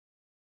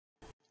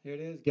Here it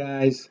is,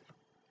 guys.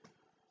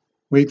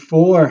 Week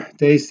 4,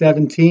 day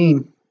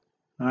 17.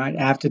 All right,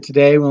 after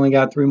today, we only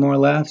got 3 more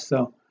left,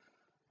 so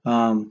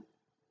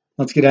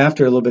let's get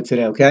after it a little bit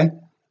today, okay?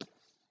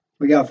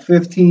 We got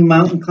 15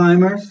 mountain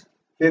climbers,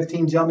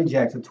 15 jumping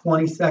jacks, a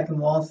 20-second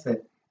wall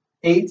sit,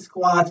 8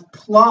 squats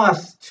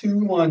plus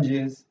 2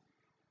 lunges,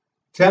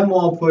 10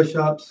 wall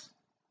push-ups,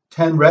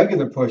 10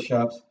 regular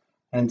push-ups,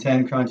 and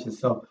 10 crunches.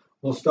 So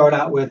we'll start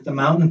out with the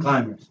mountain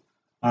climbers.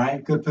 All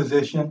right, good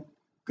position,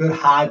 good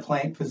high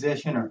plank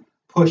position or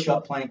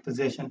push-up plank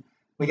position.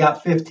 We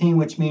got 15,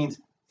 which means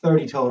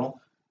 30 total.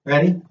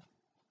 Ready?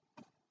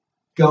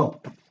 Go.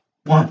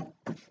 1,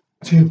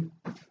 2,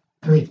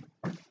 3,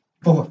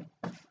 4,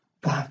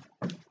 5,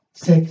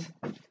 6,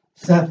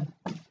 7,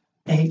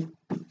 8,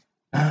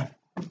 9,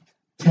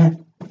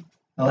 10,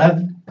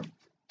 11,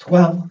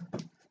 12,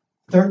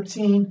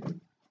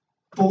 13,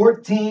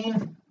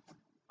 14,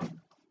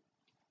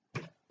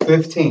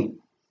 15.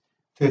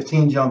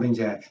 15 jumping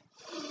jacks.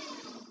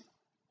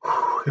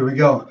 Here we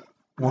go.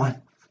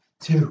 1,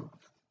 2,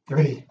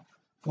 3,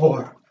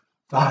 4,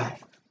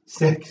 5,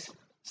 6,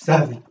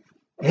 7,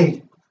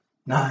 8,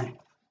 9,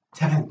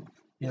 10,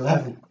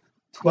 11,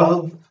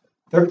 12,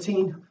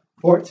 13,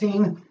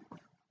 14,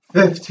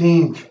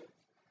 15.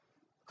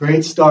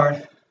 Great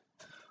start.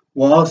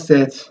 Wall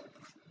sits.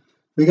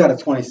 We got a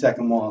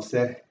 20-second wall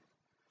sit.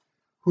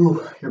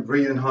 Whew, you're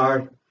breathing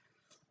hard.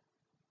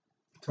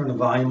 Turn the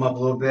volume up a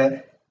little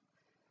bit.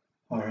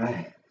 All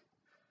right.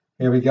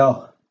 Here we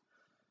go.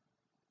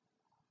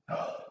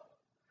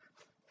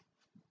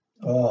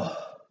 Oh.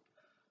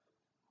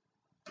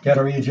 Got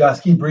to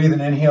readjust. Keep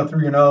breathing. Inhale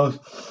through your nose.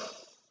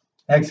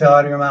 Exhale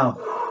out of your mouth.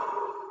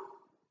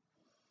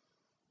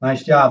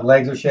 Nice job.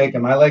 Legs are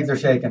shaking. My legs are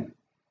shaking.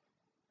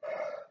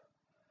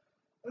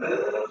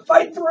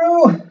 Fight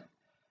through.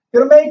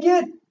 Gonna make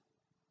it.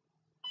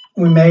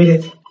 We made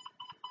it.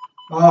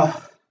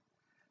 Oh.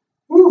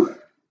 Whew.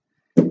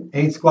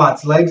 8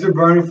 squats. Legs are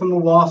burning from the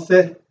wall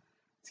sit.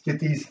 Let's get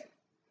these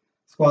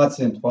squats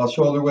in. Ball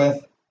shoulder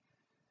width.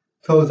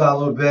 Toes out a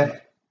little bit.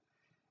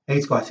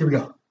 8 squats. Here we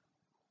go.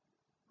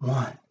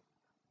 1,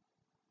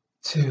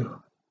 2,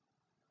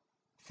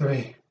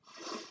 3,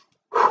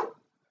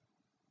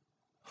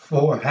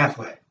 4,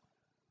 halfway.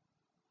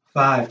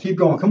 5, keep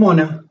going. Come on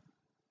now.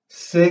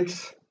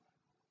 6,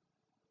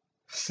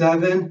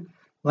 7,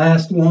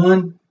 last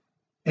one.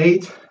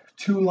 8,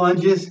 2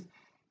 lunges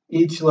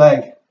each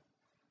leg.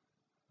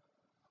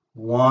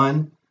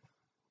 1,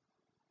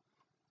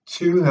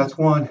 2, that's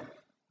 1.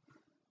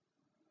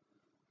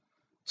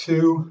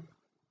 2,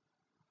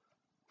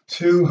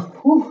 2,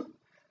 whew.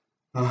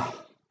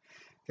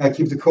 Gotta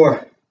keep the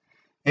core.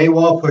 8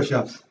 wall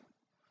push-ups.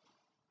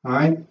 All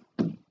right.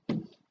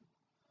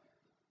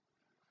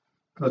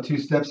 Go 2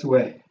 steps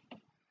away.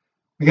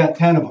 We got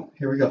 10 of them.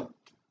 Here we go.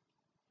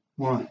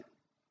 1.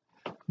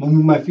 I'm gonna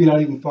move my feet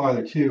out even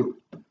farther. 2,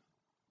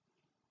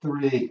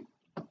 3,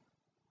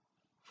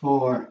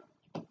 4,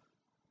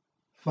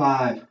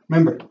 5.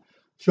 Remember,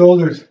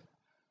 shoulders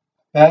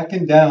back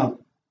and down.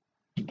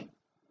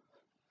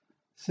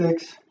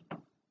 6,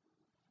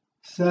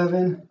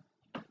 7,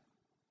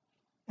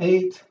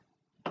 8,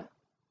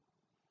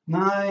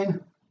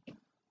 9,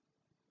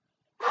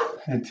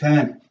 and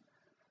 10.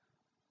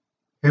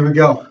 Here we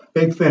go.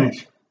 Big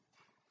finish.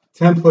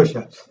 10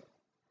 push-ups.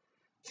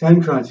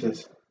 10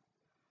 crunches.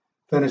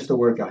 Finish the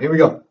workout. Here we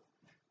go.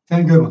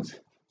 10 good ones.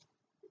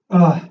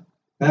 Back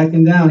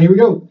and down. Here we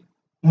go.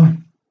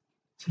 1,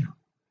 2,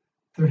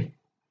 3,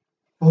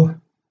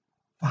 4,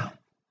 5,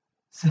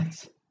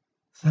 6,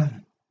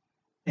 7,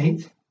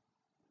 8,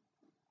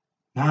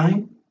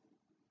 9,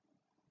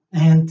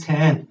 and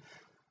 10.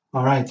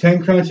 All right,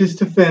 10 crunches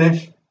to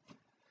finish.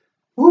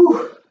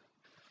 Woo!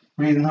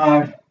 Breathing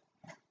hard.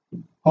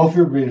 Hope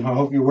you're breathing hard.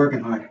 Hope you're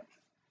working hard.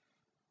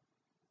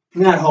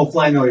 Not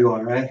hopefully, I know you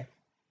are, right?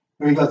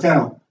 Here we go, 10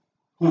 of them.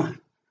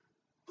 1,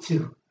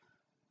 2,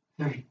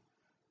 3,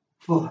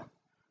 4,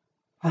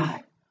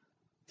 5,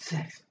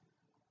 6,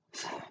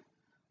 7,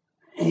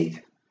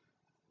 8,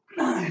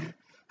 9.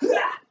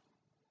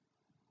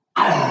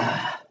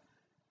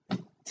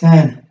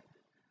 10.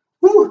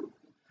 Woo!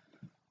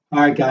 All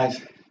right,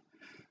 guys.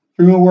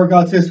 3 more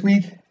workouts this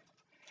week.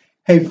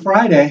 Hey,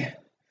 Friday,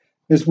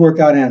 this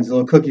workout ends. A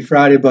little cookie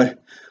Friday,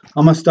 but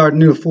I'm going to start a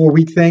new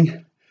 4-week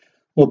thing.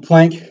 Little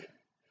plank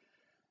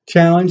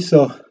challenge.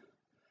 So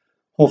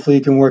hopefully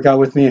you can work out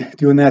with me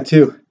doing that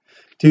too.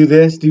 Do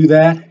this, do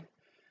that.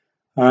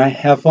 All right,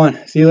 have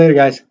fun. See you later,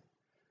 guys.